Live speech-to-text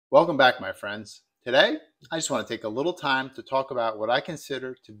Welcome back, my friends. Today, I just want to take a little time to talk about what I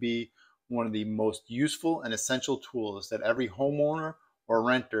consider to be one of the most useful and essential tools that every homeowner or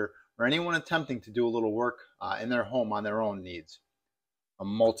renter or anyone attempting to do a little work in their home on their own needs: a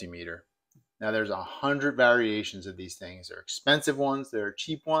multimeter. Now, there's 100 variations of these things. There are expensive ones, there are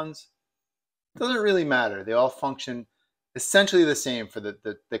cheap ones. It doesn't really matter. They all function essentially the same for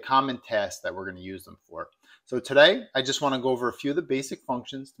the common tasks that we're going to use them for. So today, I just want to go over a few of the basic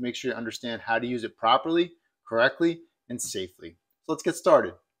functions to make sure you understand how to use it properly, correctly, and safely. So let's get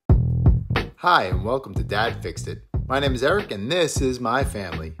started. Hi, and welcome to Dad Fixed It. My name is Eric, and this is my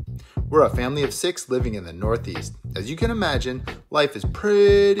family. We're a family of 6 living in the Northeast. As you can imagine, life is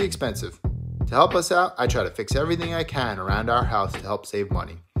pretty expensive. To help us out, I try to fix everything I can around our house to help save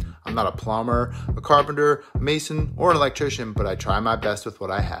money. I'm not a plumber, a carpenter, a mason, or an electrician, but I try my best with what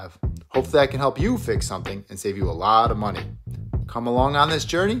I have. Hopefully I can help you fix something and save you a lot of money. Come along on this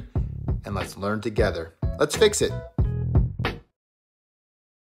journey and let's learn together. Let's fix it.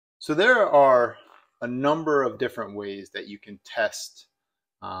 So there are a number of different ways that you can test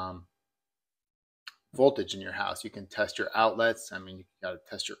voltage in your house. You can test your outlets. You got to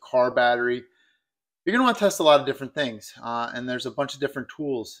test your car battery. You're going to want to test a lot of different things, and there's a bunch of different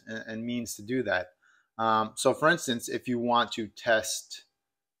tools and means to do that. So for instance, if you want to test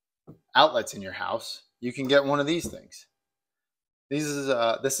outlets in your house, you can get one of these things. This is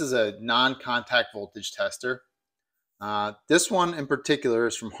a non-contact voltage tester. This one in particular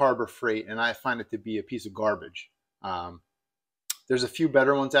is from Harbor Freight, and I find it to be a piece of garbage. There's a few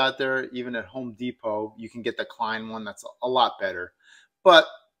better ones out there. Even at Home Depot, you can get the Klein one that's a lot better. But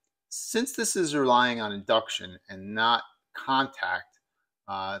since this is relying on induction and not contact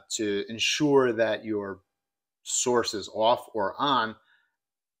to ensure that your source is off or on,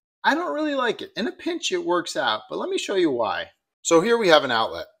 I don't really like it. In a pinch, it works out, but let me show you why. So here we have an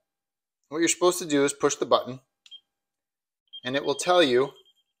outlet. What you're supposed to do is push the button, and it will tell you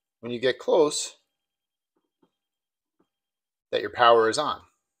when you get close that your power is on.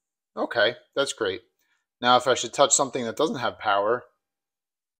 Okay, that's great. Now, if I should touch something that doesn't have power,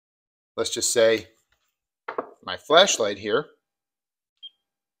 let's just say my flashlight here,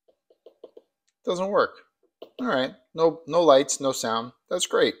 doesn't work. All right, no lights, no sound. That's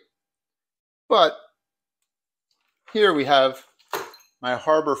great. But here we have my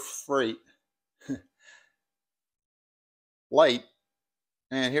Harbor Freight light,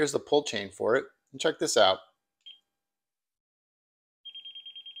 and here's the pull chain for it. And check this out.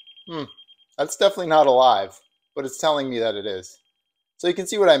 That's definitely not alive, but it's telling me that it is. So you can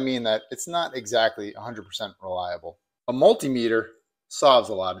see what I mean, that it's not exactly 100% reliable. A multimeter solves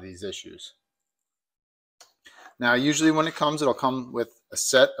a lot of these issues. Now, usually when it comes, it'll come with a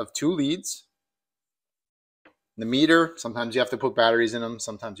set of 2 leads. The meter, sometimes you have to put batteries in them,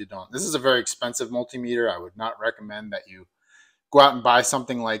 sometimes you don't. This is a very expensive multimeter. I would not recommend that you go out and buy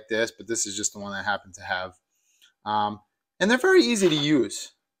something like this, but this is just the one I happen to have. And they're very easy to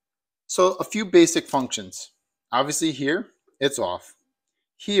use. So a few basic functions. Obviously here, it's off.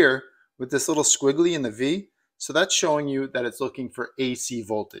 Here, with this little squiggly in the V, so that's showing you that it's looking for AC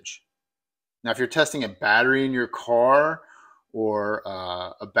voltage. Now, if you're testing a battery in your car, or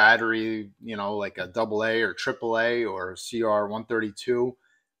a battery, like a AA or AAA or CR132,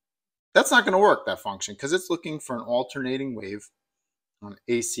 that's not going to work, that function, because it's looking for an alternating wave on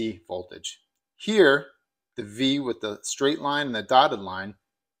AC voltage. Here, the V with the straight line and the dotted line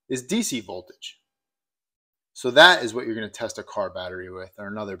is DC voltage. So that is what you're going to test a car battery with, or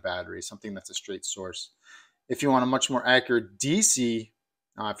another battery, something that's a straight source. If you want a much more accurate DC,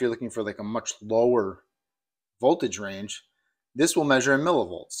 if you're looking for like a much lower voltage range, this will measure in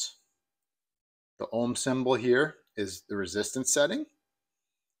millivolts. The ohm symbol here is the resistance setting.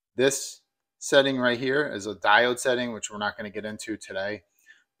 This setting right here is a diode setting, which we're not going to get into today,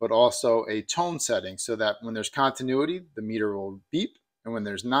 but also a tone setting, so that when there's continuity, the meter will beep, and when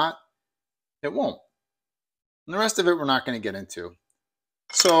there's not, it won't. And the rest of it we're not going to get into.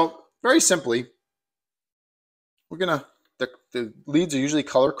 So very simply, the leads are usually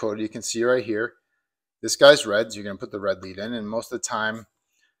color coded. You can see right here, this guy's red, so you're going to put the red lead in, and most of the time,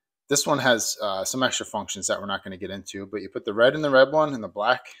 this one has some extra functions that we're not going to get into, but you put the red in the red one and the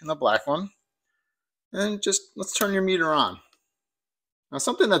black in the black one, and just let's turn your meter on. Now,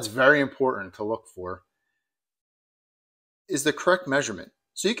 something that's very important to look for is the correct measurement.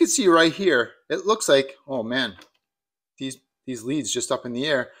 So you can see right here, it looks like, oh man, these leads just up in the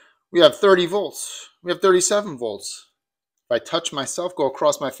air. We have 30 volts. We have 37 volts. If I touch myself, go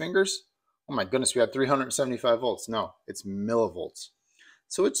across my fingers, oh my goodness, we have 375 volts. No, it's millivolts.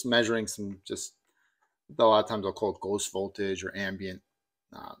 So it's measuring some, just a lot of times they'll call it ghost voltage or ambient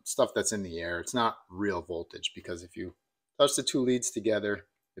stuff that's in the air. It's not real voltage, because if you touch the two leads together,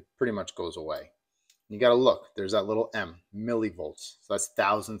 it pretty much goes away. You got to look. There's that little M, millivolts. So that's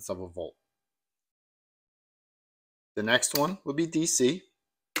thousandths of a volt. The next one will be DC.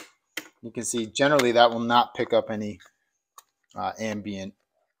 You can see generally that will not pick up any ambient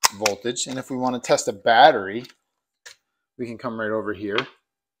voltage. And if we want to test a battery, we can come right over here.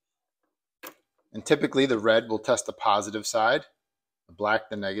 And typically the red will test the positive side, the black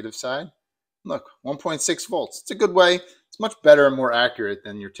the negative side. Look, 1.6 volts. It's a good way. It's much better and more accurate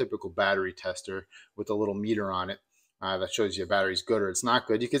than your typical battery tester with a little meter on it that shows you a battery's good or it's not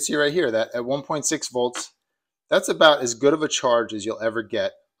good. You can see right here that at 1.6 volts, that's about as good of a charge as you'll ever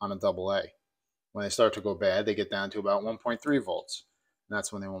get on a AA. When they start to go bad, they get down to about 1.3 volts. And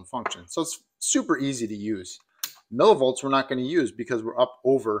that's when they won't function. So it's super easy to use. Millivolts we're not going to use because we're up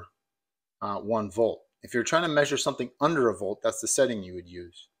over 1 volt. If you're trying to measure something under a volt, that's the setting you would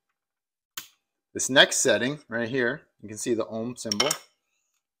use. This next setting right here, you can see the ohm symbol,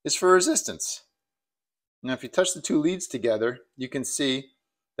 is for resistance. Now if you touch the two leads together, you can see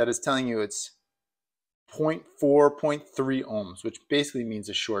that it's telling you it's 0.4, 0.3 ohms, which basically means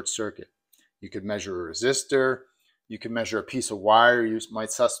a short circuit. You could measure a resistor, you could measure a piece of wire you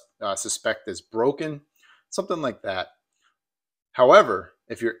might suspect is broken, something like that. However,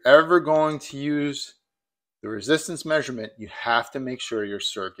 if you're ever going to use the resistance measurement, you have to make sure your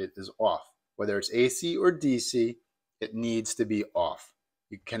circuit is off. Whether it's AC or DC, it needs to be off.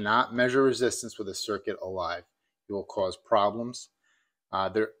 You cannot measure resistance with a circuit alive. It will cause problems.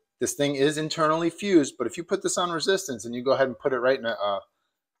 This thing is internally fused, but if you put this on resistance and you go ahead and put it right in a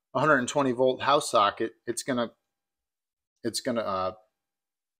 120 volt house socket, it's gonna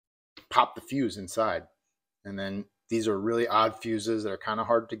pop the fuse inside. And then these are really odd fuses that are kind of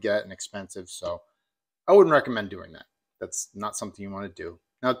hard to get and expensive, so I wouldn't recommend doing that. That's not something you want to do.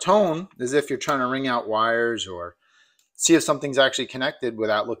 Now tone is if you're trying to ring out wires or see if something's actually connected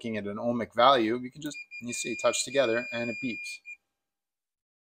without looking at an ohmic value. You can just, you see, touch together and it beeps.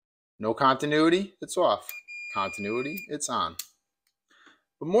 No continuity, it's off. Continuity, it's on.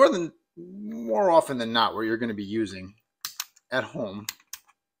 But more often than not, what you're going to be using at home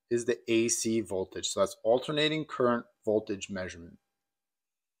is the AC voltage. So that's alternating current voltage measurement.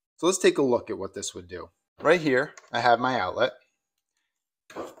 So let's take a look at what this would do. Right here, I have my outlet.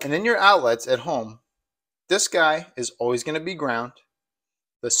 And in your outlets at home, this guy is always going to be ground.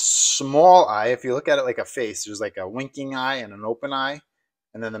 The small eye, if you look at it like a face, there's like a winking eye and an open eye,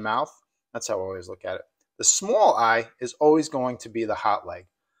 and then the mouth. That's how I always look at it. The small eye is always going to be the hot leg,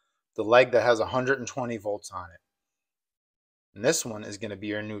 the leg that has 120 volts on it. And this one is going to be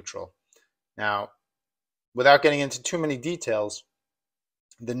your neutral. Now, without getting into too many details,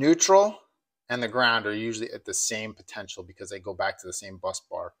 the neutral and the ground are usually at the same potential because they go back to the same bus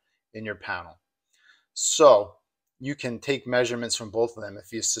bar in your panel. So you can take measurements from both of them.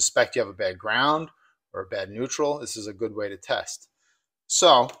 If you suspect you have a bad ground or a bad neutral, this is a good way to test.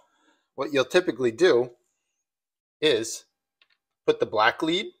 So what you'll typically do is put the black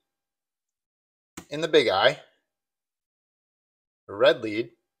lead in the big eye, the red lead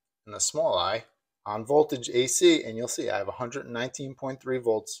in the small eye on voltage AC, and you'll see I have 119.3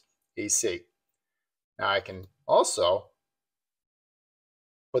 volts AC. Now I can also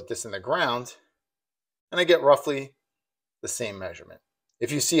put this in the ground and I get roughly the same measurement.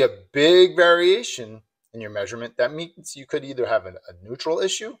 If you see a big variation in your measurement, that means you could either have a neutral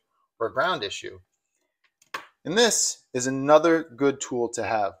issue or a ground issue. And this is another good tool to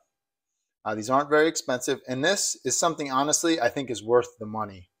have. These aren't very expensive, and this is something, honestly, I think is worth the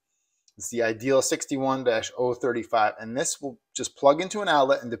money. It's the Ideal 61-035, and this will just plug into an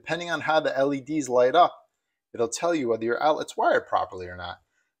outlet, and depending on how the LEDs light up, it'll tell you whether your outlet's wired properly or not.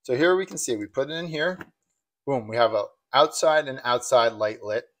 So here we can see, we put it in here, boom, we have an outside and outside light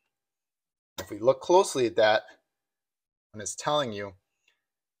lit. If we look closely at that, when it's telling you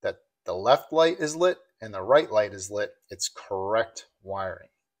that the left light is lit and the right light is lit, it's correct wiring.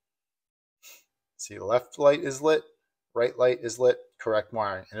 See, the left light is lit, right light is lit, correct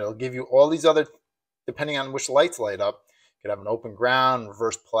wiring. And it'll give you all these other, depending on which lights light up. You could have an open ground,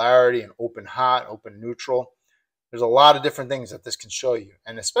 reverse polarity, an open hot, open neutral. There's a lot of different things that this can show you.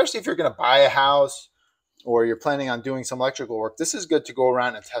 And especially if you're going to buy a house or you're planning on doing some electrical work, this is good to go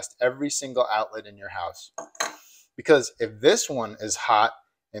around and test every single outlet in your house. Because if this one is hot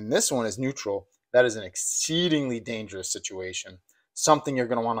and this one is neutral, that is an exceedingly dangerous situation. Something you're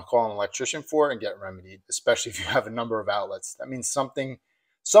going to want to call an electrician for and get remedied, especially if you have a number of outlets. That means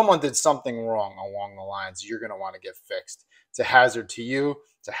someone did something wrong along the lines you're going to want to get fixed. It's a hazard to you.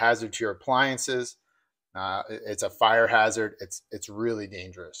 It's a hazard to your appliances. It's a fire hazard. It's really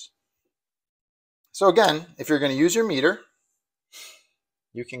dangerous. So again, if you're going to use your meter,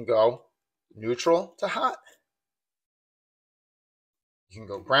 you can go neutral to hot. You can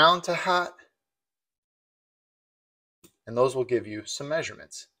go ground to hot. And those will give you some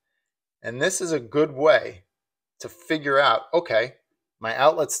measurements. And this is a good way to figure out, okay, my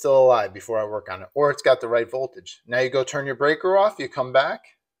outlet's still alive before I work on it, or it's got the right voltage. Now you go turn your breaker off, you come back,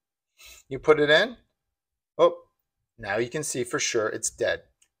 you put it in. Oh, now you can see for sure it's dead.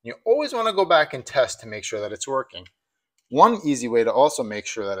 You always want to go back and test to make sure that it's working. One easy way to also make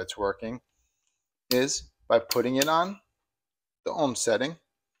sure that it's working is by putting it on the ohm setting,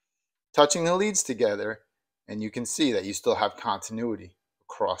 touching the leads together, and you can see that you still have continuity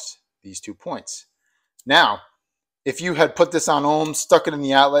across these 2 points. Now, if you had put this on ohm, stuck it in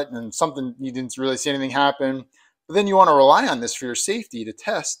the outlet, and something you didn't really see anything happen, but then you want to rely on this for your safety to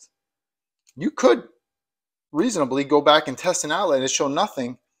test, you could reasonably go back and test an outlet and it show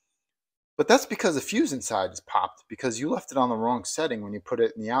nothing. But that's because the fuse inside is popped because you left it on the wrong setting when you put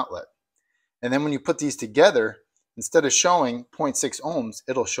it in the outlet. And then when you put these together, instead of showing 0.6 ohms,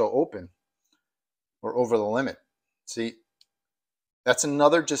 it'll show open or over the limit. See, that's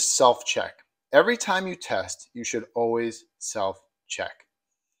another just self-check. Every time you test, you should always self-check.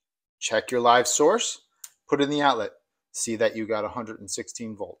 Check your live source, put it in the outlet, see that you got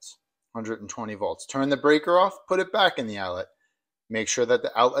 116 volts, 120 volts. Turn the breaker off, put it back in the outlet. Make sure that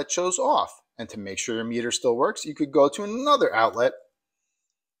the outlet shows off. And to make sure your meter still works, you could go to another outlet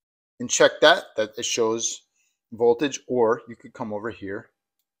and check that it shows voltage, or you could come over here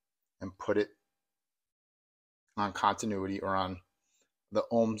and put it on continuity or on the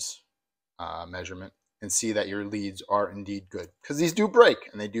ohms measurement and see that your leads are indeed good, because these do break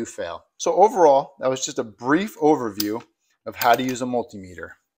and they do fail. So overall, that was just a brief overview of how to use a multimeter.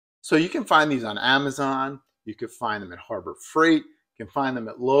 So you can find these on Amazon, you can find them at Harbor Freight, you can find them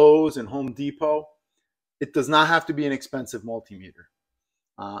at Lowe's and Home Depot. It does not have to be an expensive multimeter.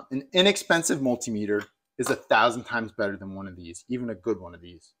 An inexpensive multimeter is 1,000 times better than one of these, even a good one of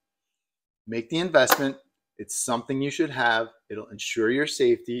these. Make the investment. It's something you should have. It'll ensure your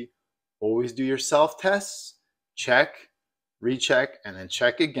safety. Always do your self-tests, check, recheck, and then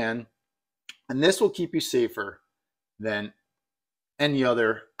check again. And this will keep you safer than any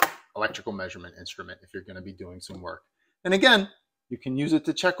other electrical measurement instrument if you're going to be doing some work. And again, you can use it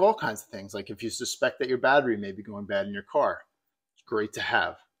to check all kinds of things, like if you suspect that your battery may be going bad in your car. It's great to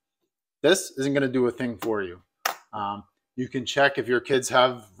have. This isn't going to do a thing for you. You can check if your kids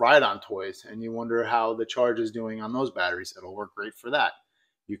have ride-on toys and you wonder how the charge is doing on those batteries. It'll work great for that.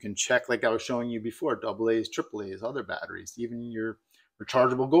 You can check, like I was showing you before, AA's, AAA's, other batteries, even your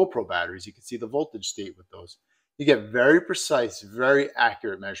rechargeable GoPro batteries. You can see the voltage state with those. You get very precise, very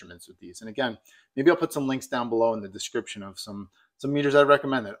accurate measurements with these. And again, maybe I'll put some links down below in the description of some meters I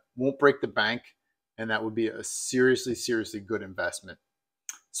recommend that won't break the bank, and that would be a seriously, seriously good investment.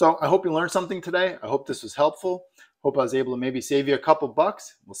 So I hope you learned something today. I hope this was helpful. Hope I was able to maybe save you a couple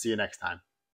bucks. We'll see you next time.